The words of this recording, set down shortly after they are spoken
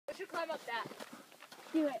climb up that.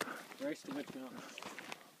 Do it. Race to which mountain?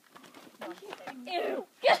 Ew.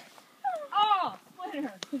 Oh,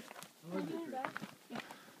 splinter.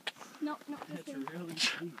 No, no. That's really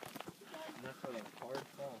steep. And that's what a hard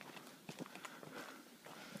fall.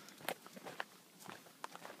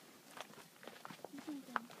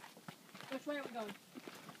 Which way are we going?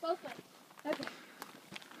 Both ways. Okay.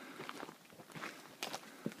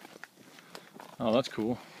 Oh, that's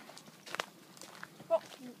cool. Oh.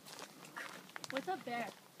 What's up there?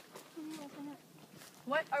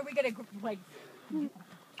 What are we gonna like?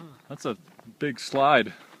 That's a big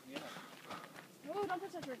slide. Oh, don't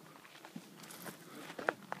touch that fruit.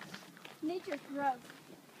 Nature's gross.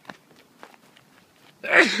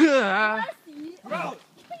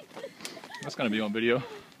 That's gonna be on video.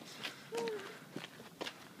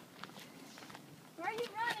 Where are you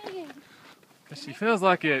running? Cause she feels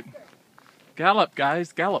like it. Gallop,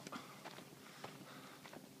 guys, gallop.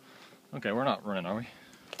 Okay, we're not running, are we?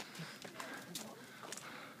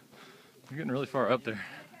 We're getting really far up there.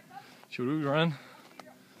 Should we run?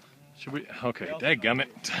 Should we? Okay, dadgummit.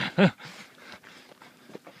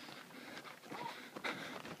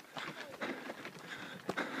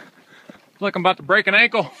 Look, I'm about to break an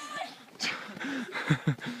ankle.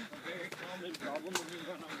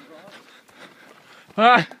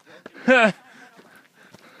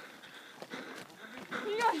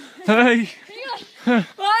 Hey.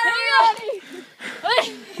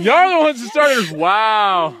 Y'all are the ones that started this.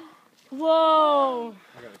 Wow. Whoa.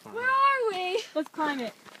 Where are we? Let's climb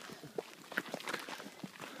it.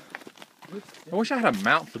 I wish I had a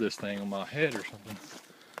mount for this thing on my head or something.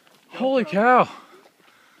 Holy cow. I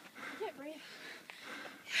can't breathe.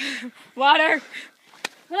 Water.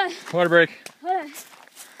 Water break. All right.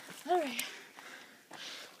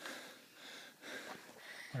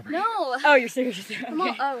 No. Oh, you're serious? Okay. I'm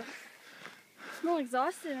all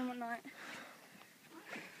exhausted and whatnot.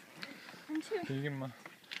 I'm too. Can you give me my...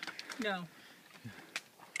 No.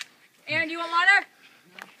 Aaron, do you want water?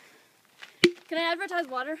 Can I advertise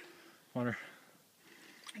water? Water.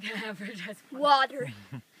 I gotta advertise Water.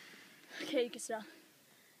 Okay, you can stop.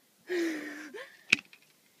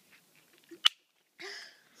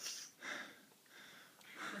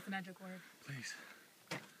 What's the magic word? Please.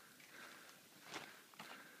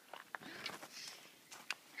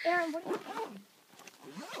 Aaron, what are you doing?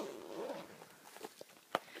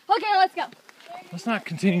 Okay, let's go. Let's not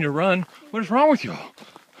continue to run. What is wrong with y'all?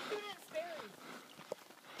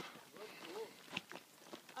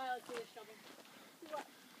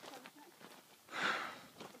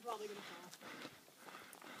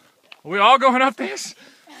 Are we all going up this?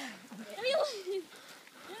 You're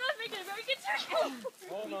not making a very good turn.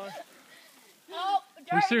 Hold on. Oh,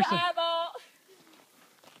 We dirt seriously- eyeball.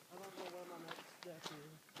 I don't know where my next step is.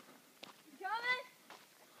 You coming?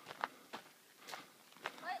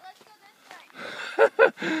 Wait, let's go this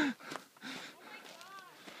way.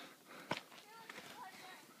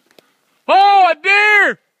 Oh, a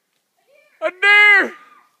deer! A deer!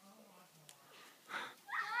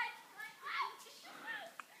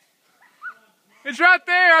 It's right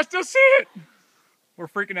there. I still see it. We're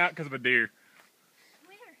freaking out because of a deer.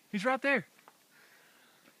 Where? He's right there.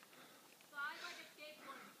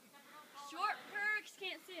 Short perks,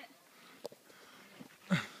 can't see it.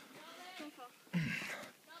 Don't fall.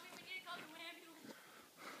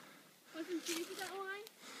 Wasn't you see that line?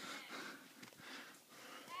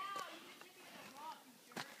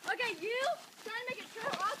 Okay, you trying to make it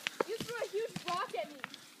turn off, you threw a huge rock at me.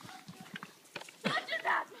 Such a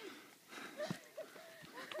bad thing.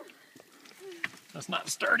 That's not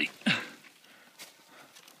sturdy.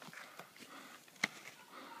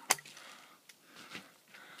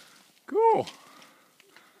 Cool.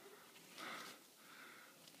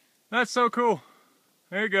 That's so cool.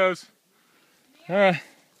 There it goes. All right.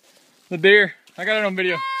 The deer. I got it on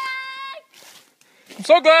video. I'm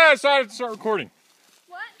so glad I decided to start recording.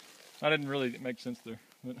 What? I didn't really make sense there.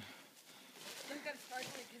 But... I'm gonna start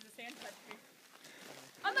because the sand touched me.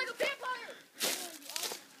 I'm like a vampire!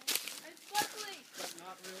 I'm sparkly! But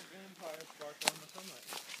not real vampires sparkle in the sunlight.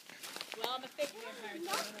 Well, I'm a fake vampire.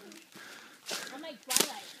 I'm like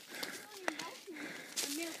Twilight.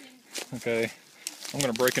 I'm melting. Okay. I'm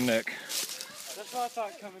gonna break a neck. That's what I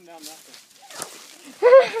thought coming down that way.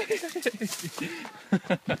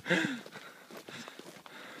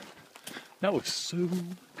 That was so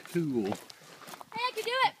cool. Hey, I can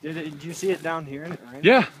do it! Did you see it down here? Right?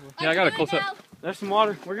 Yeah. Yeah, I got it can do close it up. now. There's some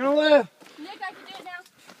water. We're gonna live. Nick, I can do it now.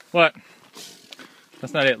 What?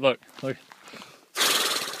 That's not it. Look. Look.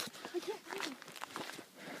 I can't breathe.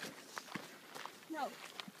 No.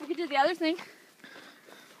 I can do the other thing.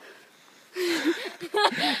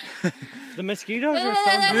 The mosquitoes are so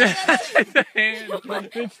It's the hand.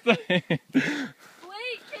 It's the hand. Wait,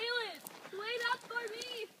 Kaylin. Wait up for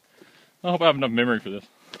me. I hope I have enough memory for this.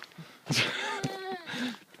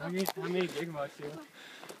 How many gigabytes do you have?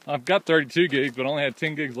 I've got 32 gigs, but I only had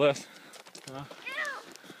 10 gigs left. Huh?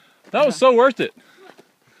 That was so worth it.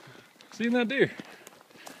 Seeing that deer.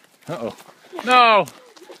 Uh-oh. No!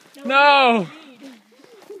 No!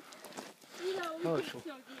 Oh, it's cool.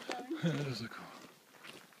 That is so cool.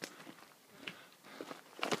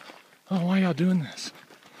 Oh, why y'all doing this?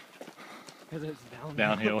 Because it's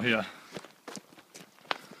Downhill, yeah.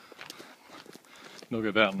 They'll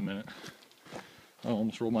get that in a minute. Oh,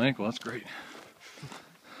 almost rolled my ankle. That's great.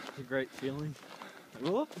 It's a great feeling.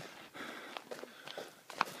 Whoop.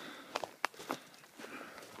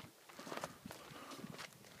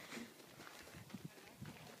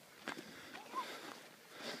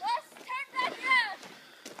 Let's turn back around.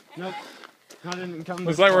 Nope. Not even come.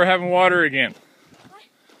 Looks like we're having water again.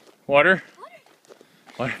 Water?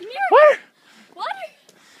 Water? Come here. Water? Water.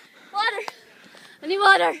 Water. I need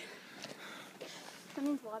water. That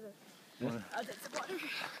means water. Water. I'll take some water.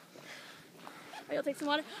 Oh, you'll take some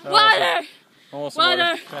water? Oh, Water! I want some water.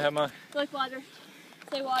 Water. Can I have mine? Like water.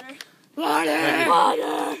 Say water. Thank you.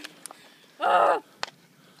 Water! Ah,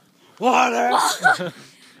 Water!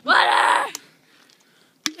 water!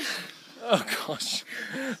 Oh gosh.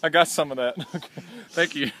 I got some of that. Okay.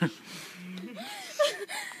 Thank you.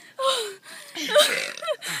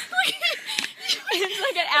 It's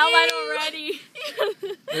like an outline already.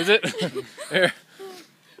 Is it? Here.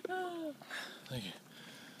 Thank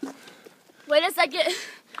you. Wait a second.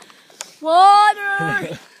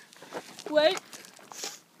 Water! Wait.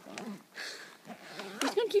 I'm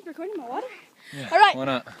just gonna keep recording my water. Yeah, All right. why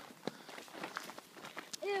not?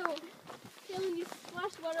 Ew. Kaylin, you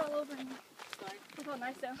splashed water all over me. Sorry. I felt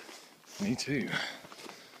nice though. Me too.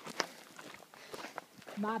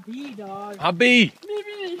 My bee dog. I'll be.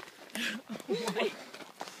 Maybe.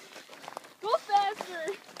 Go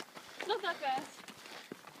faster. Not that fast.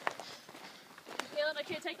 Kaylin, I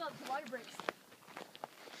can't take all the water breaks.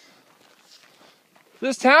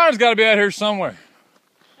 This town has got to be out here somewhere.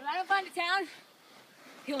 If I don't find a town,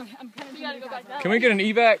 I'm kind of. We gotta go back that Can we get an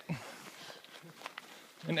evac?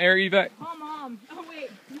 An air evac? Oh, Mom. Oh, wait.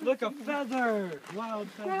 Look, a feather! Wild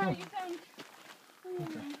Wow, feather. you found.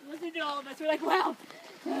 Listen to all of us. We're like, wow.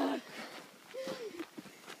 Can't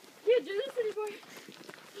do this anymore.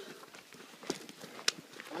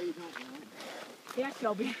 Oh, you don't know? Yeah,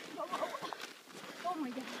 Shelby. Oh my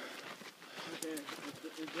god. Okay, is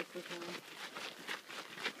this the town?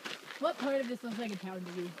 What part of this looks like a town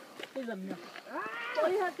to me? Please let me know. Oh,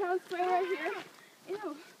 you have town square right here.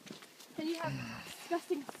 Ew. And you have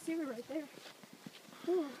disgusting sewer right there.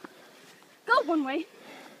 Ooh. Go one way.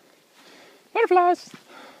 Butterflies.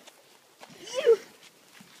 Ew.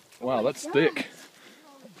 Wow, that's thick.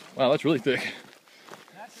 Wow, that's really thick.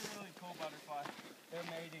 That's a really cool butterfly. They're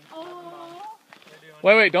mating. Oh. They're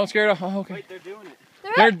doing it. Wait, don't scare it off. Oh, okay. Wait, they're doing it.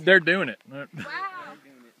 They're doing it. Wow. They're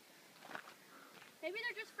doing it. Maybe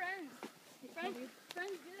they're just friends. Friends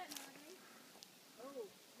do that nowadays. Oh,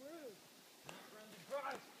 rude.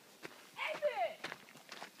 Exit!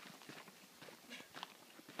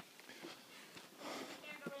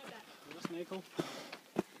 Is this Nickel?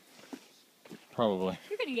 Probably.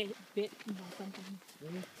 You're going to get bit by something.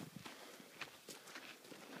 Really?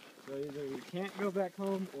 So either you can't go back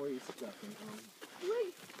home or you're stuck in home.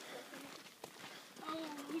 Wait. Oh,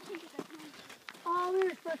 we can't get that home. Oh, we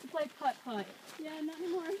were supposed to play putt-putt. Yeah, not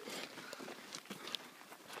anymore.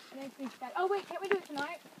 Oh, wait, can't we do it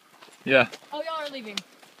tonight? Yeah. Oh, y'all are leaving.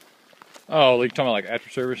 Oh, like talking about like after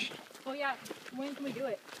service? Oh, yeah. When can we do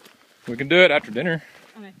it? We can do it after dinner.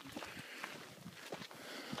 Okay.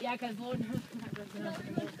 Yeah, because Lord knows I'm not No, going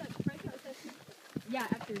we to went to that breakout session. Yeah,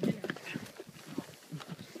 after dinner.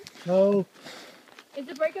 No. Is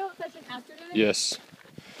the breakout session after dinner? Yes.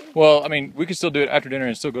 Well, I mean, we could still do it after dinner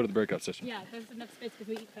and still go to the breakout session. Yeah, there's enough space because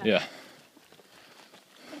we eat fast. Yeah.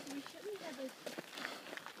 We shouldn't have those.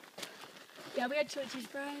 Yeah, we had chili cheese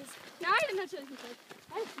fries. No, I didn't have chili cheese.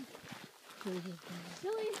 I had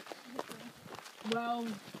chili. Well,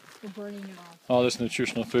 we're burning it off. All this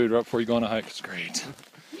nutritional food right before you go on a hike. It's great.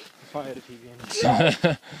 Probably had a TV in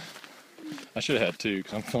it. I should have had two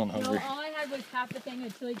because I'm feeling No, hungry. all I had was half the thing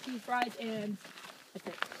of chili cheese fries and that's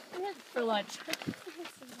it. We had For lunch. soda.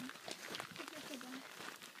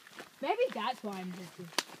 Maybe that's why I'm just.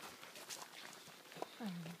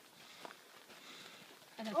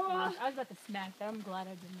 I don't know. Oh. I was about to smack that. I'm glad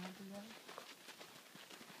I did not do that.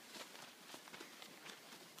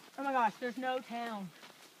 Oh my gosh, there's no town.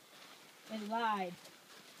 It lied.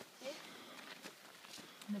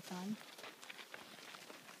 In the sun.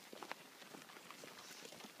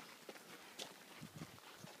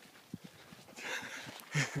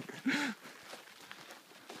 I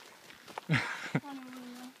don't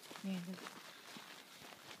really know. Man,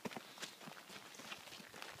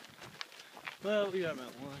 Well, we got about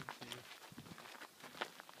 1,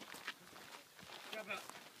 2. Got about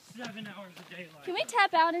 7 hours of daylight. Can we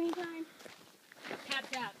tap out anytime? tap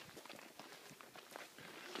tap.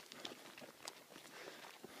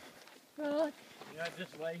 Bro, Yeah,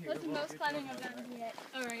 just lay here. what's the We'll most get climbing you I've on done that. yet?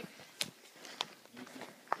 All right.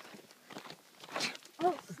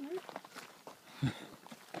 Oh, snap.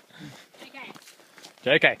 Okay.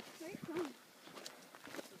 JK. Where you from?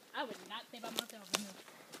 I would not stay by myself in this.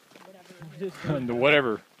 Whatever. And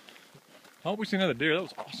whatever. I hope we see another deer. That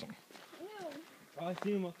was awesome. Ew. I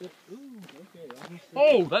see him up there. Ooh, okay. I'm just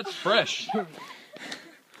Oh, that's fresh. Keep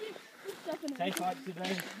stepping in. take hot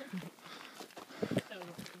today. So,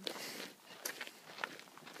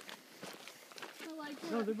 I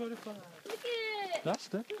like No, it. they're butterflies. Look at it. That's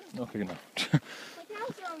it. Okay, no. My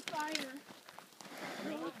cows are on fire.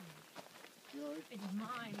 it's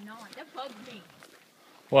mine, not. That bugs me.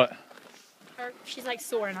 What? Her, she's like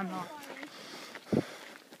sore and I'm not. I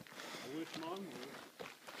wish mom would.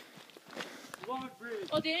 Log bridge.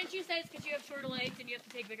 Well, didn't you say it's because you have shorter legs and you have to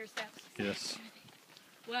take bigger steps? Yes.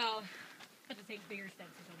 Well, I have to take bigger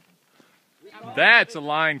steps or something. That's a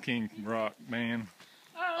Lion King rock, man.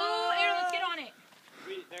 Oh, Aaron, let's get on it.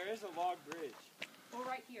 There is a log bridge. Or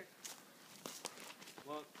right here.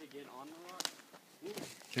 Well, to get on the rock.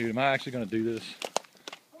 Dude, am I actually going to do this?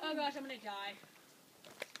 Oh gosh, I'm gonna die.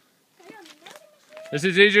 This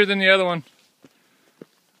is easier than the other one.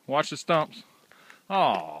 Watch the stumps.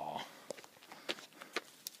 Aww.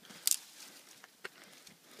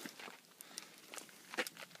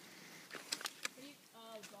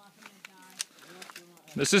 Oh gosh, I'm gonna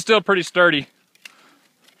die. This is still pretty sturdy.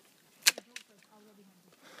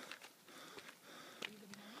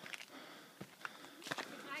 If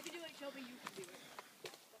I can do it, Shelby, you can do it.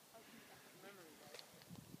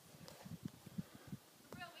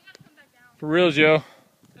 For reals, yo. Oh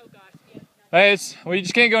gosh, yeah. Hey, we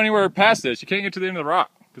just can't go anywhere past this. You can't get to the end of the rock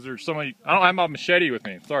because there's so many. I don't have my machete with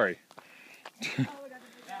me. Sorry. That's planning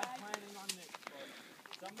on next one.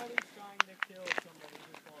 Somebody's trying to kill somebody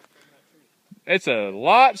who falls from that tree. It's a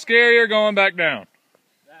lot scarier going back down.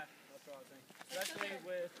 That's what I think. Especially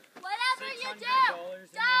with Whatever you $600 do, in your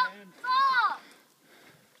don't hand. fall.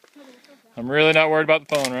 I'm really not worried about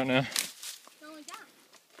the phone right now. Going down.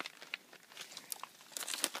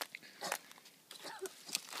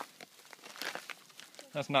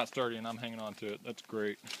 That's not sturdy, and I'm hanging on to it. That's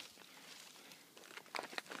great.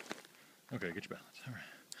 Okay, get your balance. All right.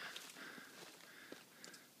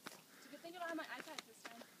 It's a good thing I don't have my iPad this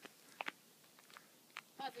time.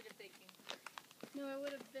 Positive thinking. No, it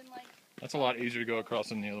would have been like. That's a lot easier to go across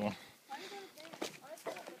than the other one. Why are you going there? Why is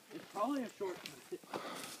that? It's probably a shortcut.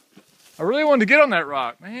 I really wanted to get on that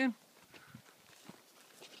rock, man.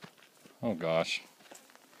 Oh gosh.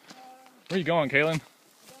 Where are you going, Kaylin?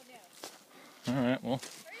 All right, well,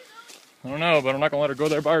 I don't know, but I'm not gonna let her go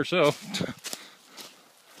there by herself.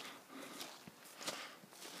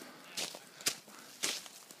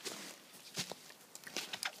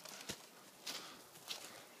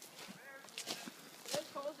 Those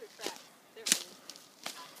holes are trapped. They're really.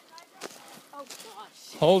 Oh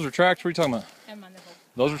gosh. Holes or tracks? What are you talking about? Never mind the hole.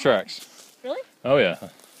 Those are tracks. Really? Oh yeah.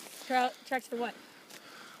 Tracks for what?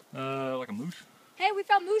 Like a moose. Hey, we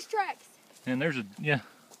found moose tracks. And there's a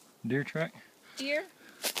deer track. Deer.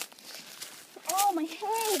 Oh, my head. I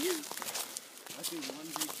see one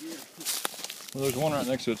big deer. Well, there's one right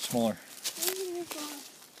next to it, smaller. Where did this go?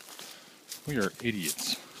 We are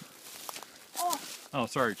idiots. Oh, Oh,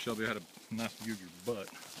 sorry, Shelby. I had a nice view of your butt.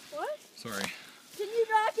 what? Sorry. Can you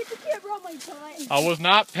not get the camera on my butt? I was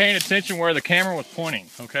not paying attention where the camera was pointing,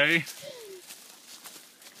 okay?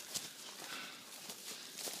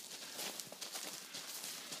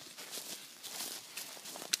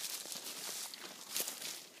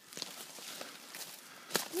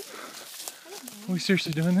 Are we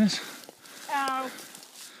seriously doing this? Ow.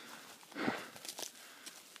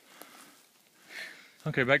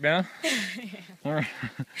 Okay, back down. All right.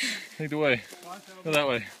 Lead the way. Go that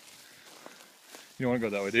way. You don't want to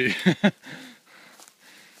go that way, do you?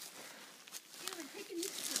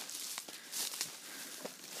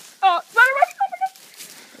 Oh, run.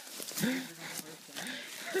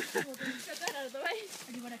 Get that out of the way.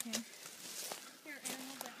 I do what I can. Here, Aaron,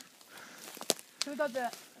 hold that. Who got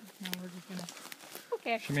that? No, we're just gonna.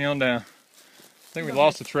 Okay. Shimmy on down. I think we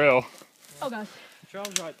lost the trail. Oh gosh. The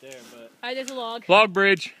trail's right there, but Alright, there's a log. Log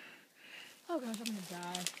bridge. Oh gosh, I'm gonna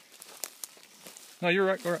die. No, you're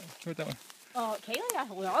right. Go right. Go right that way. Oh, Caitlin got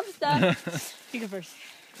a log stuff. You go first.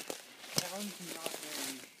 that one's not very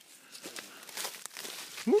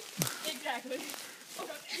Exactly.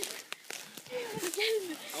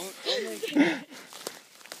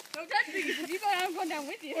 Don't touch me, because you thought I'm going down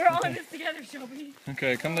with you. We're all in this together, Shelby.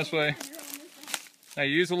 Okay, come this way. Hey,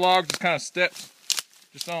 use the log, just kind of steps.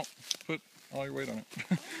 Just don't put all your weight on it.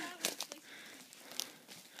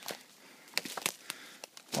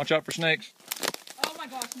 Watch out for snakes. Oh my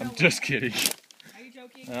gosh, no I'm way. just kidding. Are you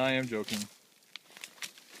joking? I am joking.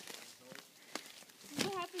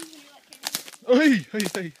 What happens when you let Cameron? Hey, hey,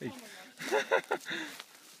 hey, hey. Oh my gosh.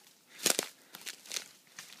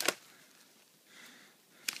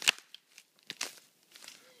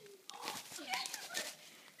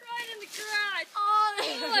 Right in the garage. Oh,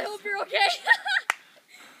 I hope you're okay.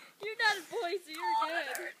 You're not a boy, so you're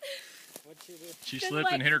good. What'd you do? She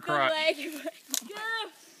slipped and hit her crotch. John, you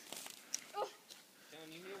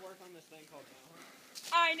need to work on this thing called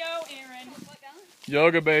balance. I know, Aaron. What balance?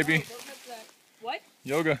 Yoga, baby. Don't touch that. What?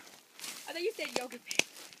 Yoga. I thought you said yoga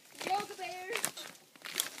bear. Yoga bear.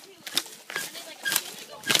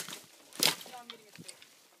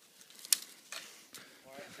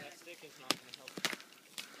 Alright, that stick is not going to help.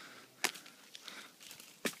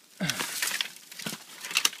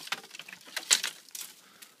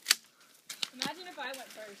 Imagine if I went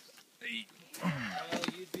first. Well,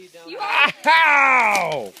 you'd be down.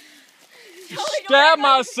 Ow! Stab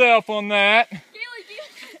myself on that. Kaylee,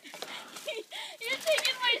 you're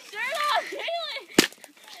taking my shirt off, Kaylee.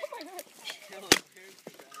 Oh my god.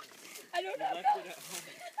 I don't You know. left it at home.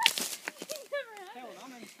 Never happened. Hell,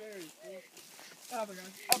 I'm in Sperry's. Oh my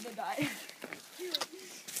gosh. I'm gonna die.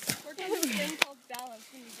 Work on this thing called balance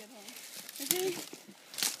when you get home. Okay?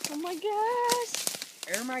 Oh my gosh.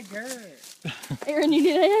 Air my dirt. Aaron, you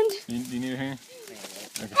need a hand? You need a hand?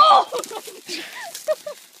 Okay. Oh!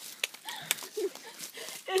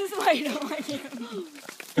 This is why you don't like him.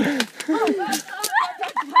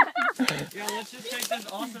 Yeah, let's just take this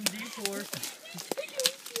awesome detour.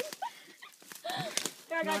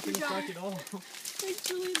 There, I got you, Not gonna John. suck at all. Thanks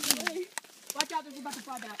for leading the way. Watch out, there's about to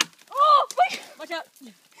fly back. Oh! My Watch out.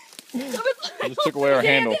 That was I just took away our Is any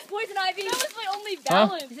of handle. this poison ivy? That was my only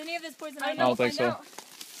balance. Is any of this poison I ivy? I don't think so.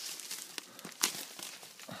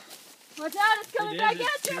 Watch out, it's coming back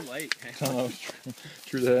It's at you. too late. I don't know.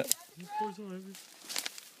 True that.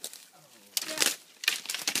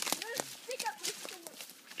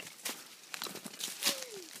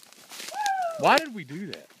 Why did we do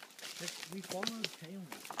that? We followed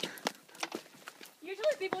Taylor.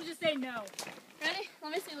 Usually people just say no. Ready?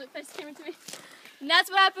 Let me see. Look, face the camera to me. And that's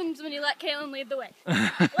what happens when you let Kaylin lead the way.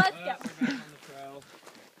 Let's go. We're back on the trail.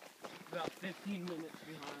 About 15 minutes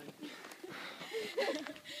behind.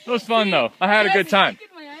 It was fun though. I had a good time. Stick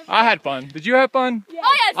in my eyeball. I had fun. Did you have fun? Yeah.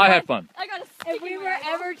 Oh, yeah, I had fun. I got a stick If we in my were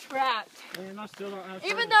eyeball. ever trapped, And I still don't have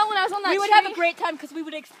Even though when I was on that we would tree, have a great time because we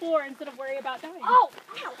would explore instead of worry about dying. Oh!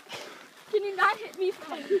 Ow! Can you not hit me for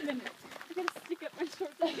like 2 minutes? I gotta stick up my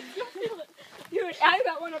shorts. I can still feel it. Dude, I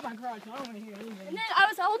got one up my crotch. I don't want to hear anything. And then I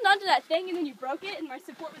was holding on to that thing, and then you broke it, and my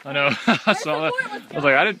support was I know. I saw that. I was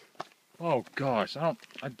like, I didn't. Oh gosh, I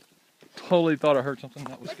totally thought I heard something.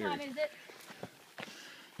 That was What time scary. is it?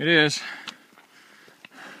 It is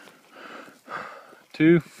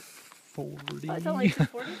 2:40. Oh, it's only 2:40?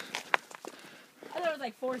 I thought it was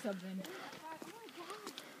like 4 something.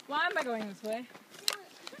 Why am I going this way?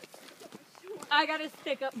 I gotta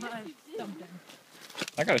stick up my something.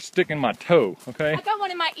 I got a stick in my toe. Okay. I got one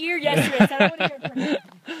in my ear yesterday, so I don't want to hear it from you.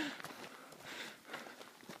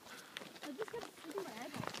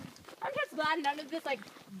 I'm just glad none of this like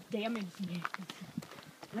damaged me.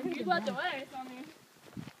 You left the way, so I mean.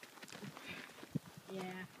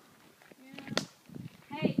 Yeah.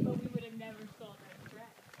 Hey, but we would have never thought that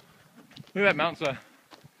track. Look at that mountainside.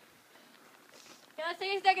 Yeah, let's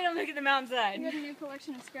take a second and look at the mountainside. We got a new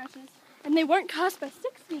collection of scratches. And they weren't caused by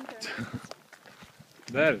stick sneakers.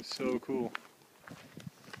 That is so cool.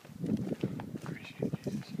 Appreciate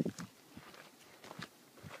Jesus.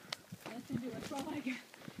 Let's do it. That's all I got.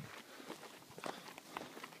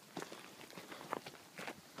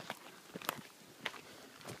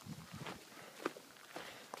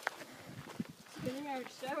 Getting out of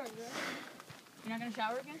the shower, right? You're not gonna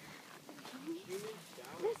shower again?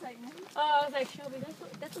 Yes, I know. Oh, I was like, Shelby,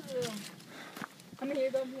 that's a little. How many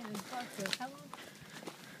years old are you in park for? How long?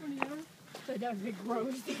 20 hours. So that would be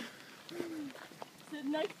gross. Sit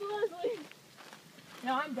next to Leslie.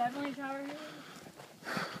 No, I'm definitely showering.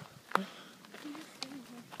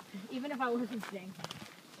 Even if I wasn't staying.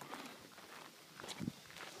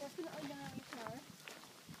 Definitely gonna have a shower.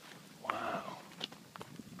 Wow.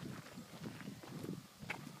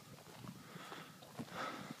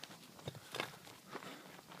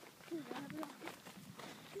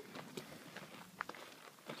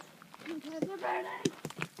 burning.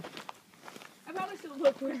 I probably should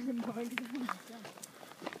look where I'm going because I'm not done.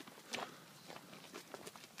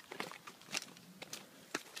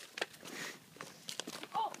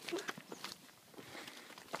 Oh.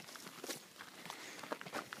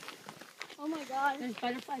 Oh my god. There's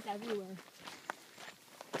butterflies everywhere.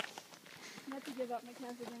 I have to give up my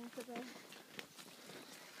cancer again for the...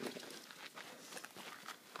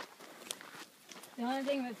 The only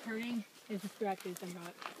thing that's hurting is the scratches I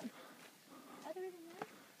got. Other than that,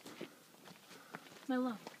 My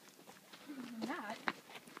lung. other than that,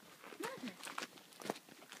 nothing.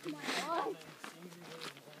 My lung.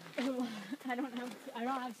 I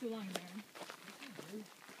don't have too long, Darren.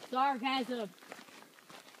 Sarcasm.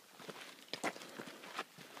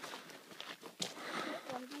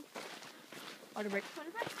 Water break.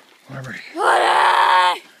 Water break? Water break.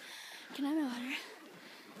 Water! Can I have my water?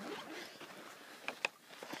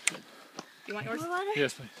 You want yours? More water?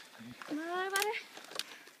 Yes, please. More water?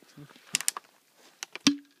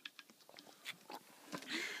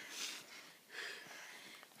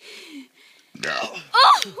 No.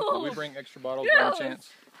 Oh! Did we bring extra bottles by any chance?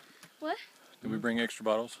 What? Did we bring extra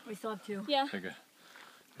bottles? We still have 2. Yeah. Okay, good.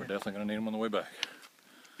 We're definitely going to need them on the way back.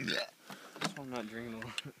 That's why I'm not drinking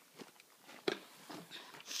them.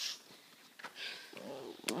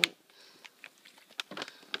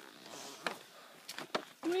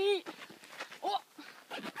 Sweet. Oh.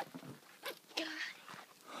 God.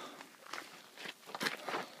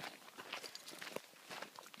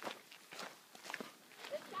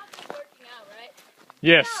 This sounds like working out, right?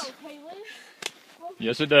 Yes. No, Kaylin.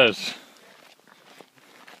 Yes, it does.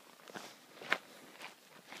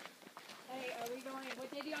 Hey, are we going?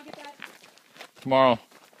 What day do y'all get that? Tomorrow.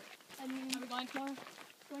 I mean, are we going tomorrow?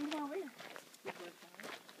 Going tomorrow where?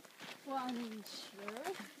 Well, I mean,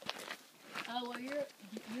 sure. Oh, well, you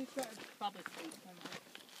start probably sleep somewhere.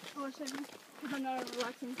 Oh, should I? Because I'm not a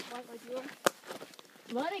relaxing spot like you are.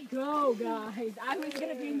 Let it go, guys. I was going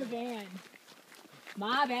to be in the van.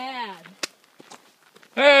 My bad.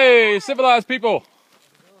 Hey, civilized people.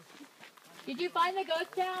 Did you find the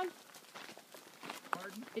ghost town?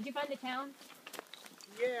 Pardon? Did you find the town?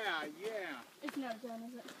 Yeah. It's not a town,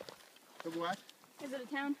 is it? The what? Is it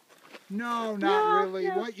a town? No, not No, really.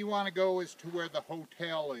 no. What you want to go is to where the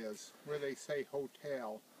hotel is, where they say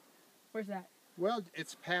hotel. Where's that? Well,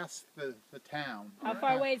 it's past the town. How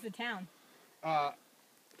far away is the town?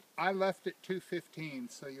 I left at 2:15,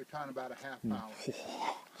 so you're talking about a half hour.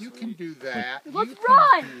 You can do that. Let's You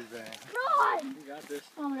run! can do that. Run! You got this.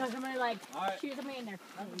 Oh my gosh, somebody like All right. shoot somebody in there.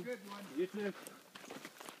 Have a good one. You too.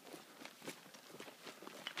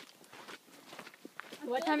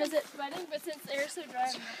 What time is it? Sweating, but since the air's so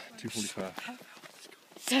dry, I'm not sweating.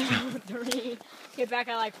 2:45. 3. Get back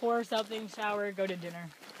at like 4 or something, shower, go to dinner.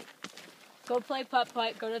 Go play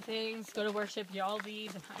putt-putt, go to things, go to worship, y'all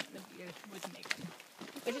leave, and I'm gonna be with Megan.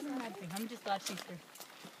 Which isn't a bad thing, I'm just glad she's here.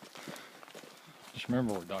 Just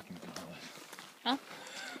remember we're documenting all this. Huh?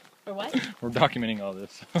 Or what? We're documenting all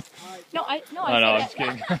this. No, I I know, I'm just said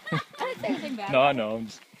kidding. it. I didn't say anything bad. No, I know. I'm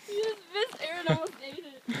just, You just missed air and almost ate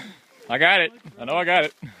it. I got it. I know I got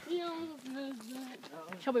it. You almost missed it.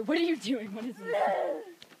 Shelby, what are you doing? What is this?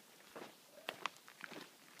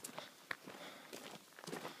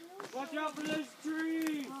 Watch out for this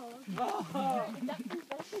tree!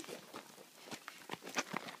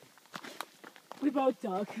 We both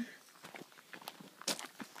duck.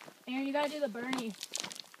 Aaron, you gotta do the Bernie.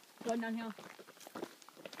 Go downhill.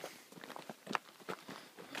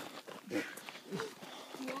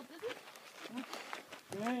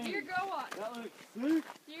 Do your girl walk. That looks sick.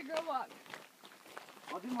 Do your girl walk.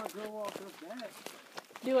 I'll do my girl walk up that.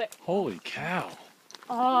 Do it. Holy cow.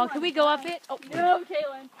 Oh, can we go up it? Oh, No,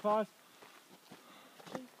 Kaylin. Pause.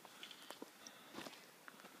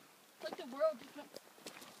 Like the world just went...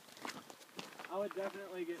 I would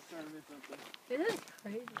definitely get started with something. this is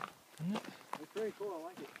crazy. It's very cool. I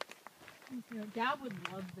like it. You know, Dad would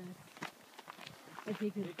love this. If he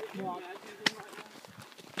could walk.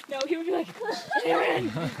 No, he would be like,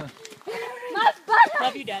 Aaron! My butt!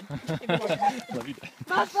 Love you, Dad. If you want. Love you, Dad.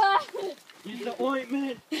 My butt! Get the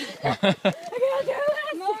ointment. I can't do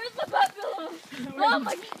this! No, where's the butt pillow? Oh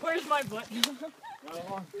my god. Where's my butt? Right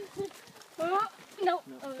along. Oh, no.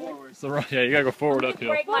 No, forward. It's the right, yeah, you gotta go forward uphill.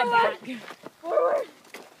 Break my back. Forward.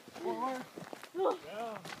 Forward. Oh,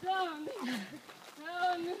 Yeah. down.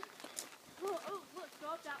 Down. Oh, look, go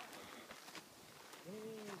up that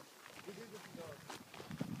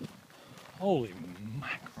Holy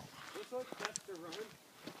mackerel. Looks like that's the run.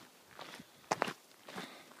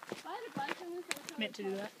 If I had a bike on this, I would Meant to do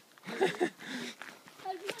that.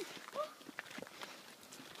 I'd be like, oh.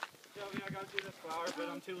 So tell me I gotta see this flower, but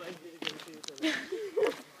I'm too lazy to go see it.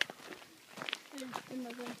 In my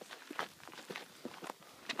room.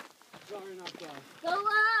 Sorry, not flower. Go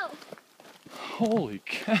low! Holy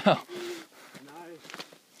cow. Nice.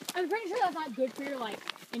 I'm pretty sure that's not good for your, like,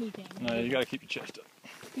 anything. No, you gotta keep your chest up.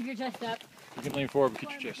 Keep your chest up. You can lean forward, but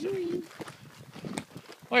keep your chest up.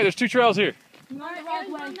 Wait, there's 2 trails here. You want the Aaron's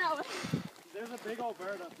wrong on way. that way. There's a big old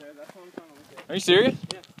bird up there. That's what I'm trying to look at. Are you serious?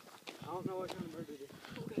 I don't know what kind of bird it is.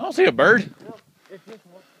 I don't see a bird. No, it's just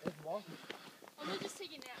it's walking. Oh, they're just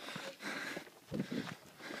taking naps.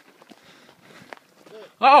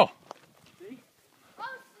 Oh! See? Oh,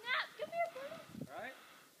 snap! Give me a bird. Right?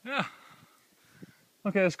 Yeah.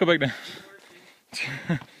 Okay, let's go back down.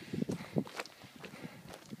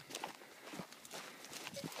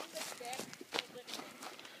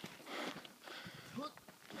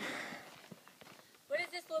 What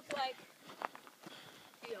does this look like?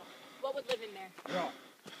 What would live in there? Rock.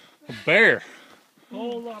 A bear.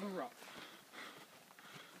 Whole lot of rock.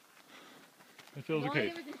 It feels As long okay.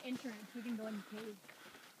 as there was an entrance, we can go in the cave.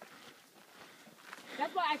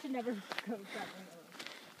 That's why I should never go traveling alone.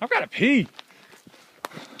 I've got to pee.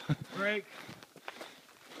 Break.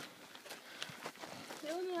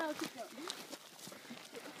 Tell me how to keep going.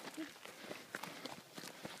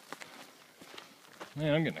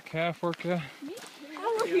 Man, I'm getting a calf workout. Me too.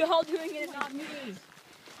 How are you all doing it and not me?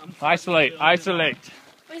 Isolate, isolate.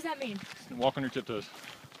 What does that mean? Walk on your tiptoes.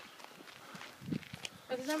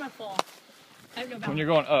 Because I'm gonna fall. I have no When balance. you're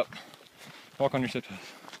going up, walk on your tiptoes.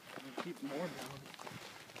 Keep more down.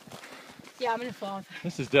 Yeah, I'm gonna fall.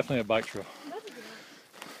 This is definitely a bike trail.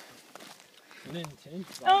 An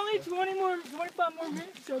intense. Only 25 more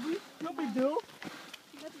minutes, Toby. No big deal.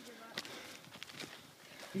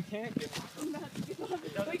 You can't get it. We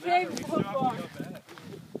Doesn't came matter. We so still have far. to go back.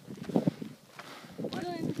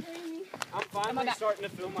 Me. I'm finally starting to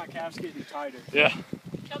feel my calves getting tighter. Yeah.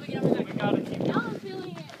 Shelby, get over there. We gotta keep Now I'm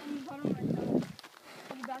feeling it in the bottom of my toe.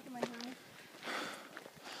 On the back of my hand.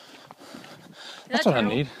 That's what I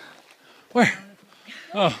need. Where?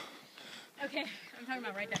 Oh. Okay, I'm talking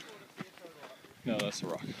about right there. No, that's the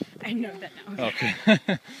rock. I know that now. Okay. I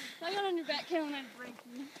got on your back, Kayla, and I'd break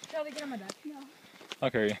you. Shelby, get on my back. No. I'll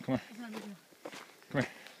carry you. Come on. It's not a big deal.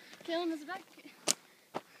 Kayla has a back.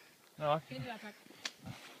 No, I Get in the backpack.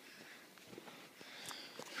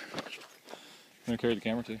 You want to carry the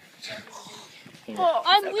camera too? Oh,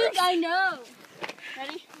 I'm weak, I know.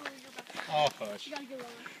 Ready? Oh, hush. You gotta get lower.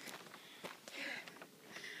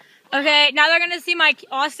 Okay, now they're gonna see my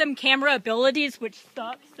awesome camera abilities, which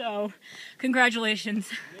suck, so congratulations.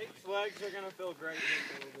 Nick's legs are gonna feel great in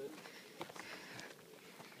a little bit.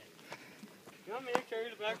 You want me to carry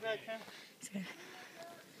the backpack, Ken?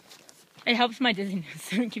 It helps my dizziness,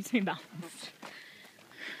 so it keeps me balanced.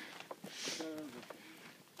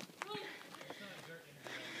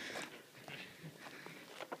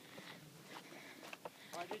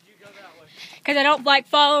 Why did you go that way? Because I don't like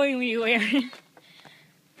following you, Aaron.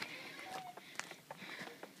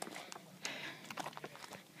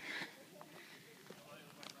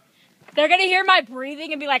 They're gonna hear my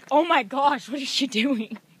breathing and be like, oh my gosh, what is she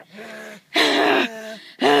doing?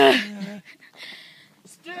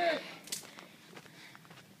 Stick!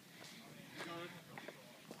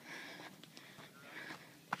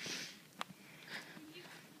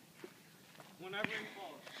 Whenever you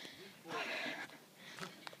fall.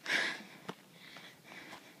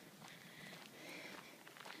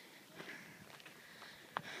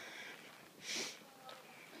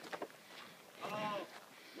 Oh,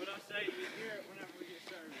 what I say, you hear it whenever we get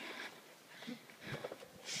started.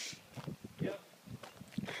 Yep.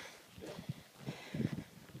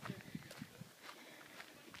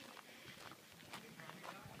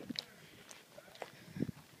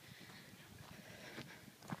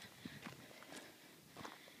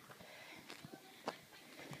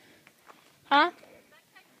 Huh?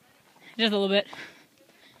 Just a little bit.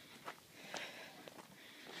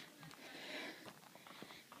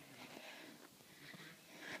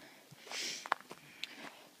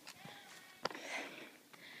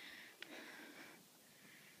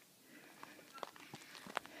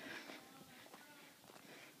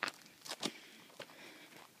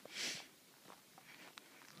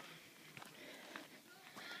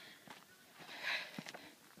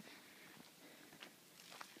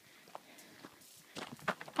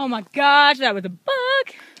 Oh my gosh, that was a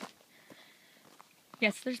bug.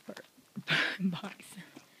 Yes, there's bugs.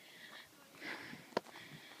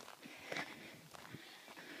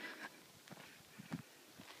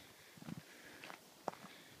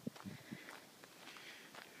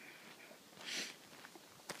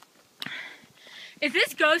 Is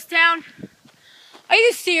this ghost town? Are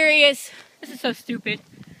you serious? This is so stupid.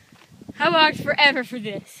 I walked forever for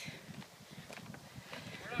this.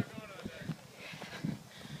 We're not going on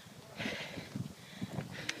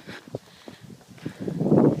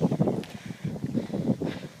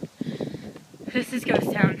that. This is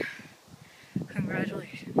Ghost Town.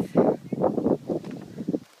 Congratulations.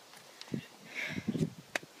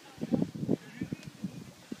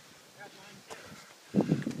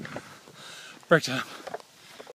 Break time.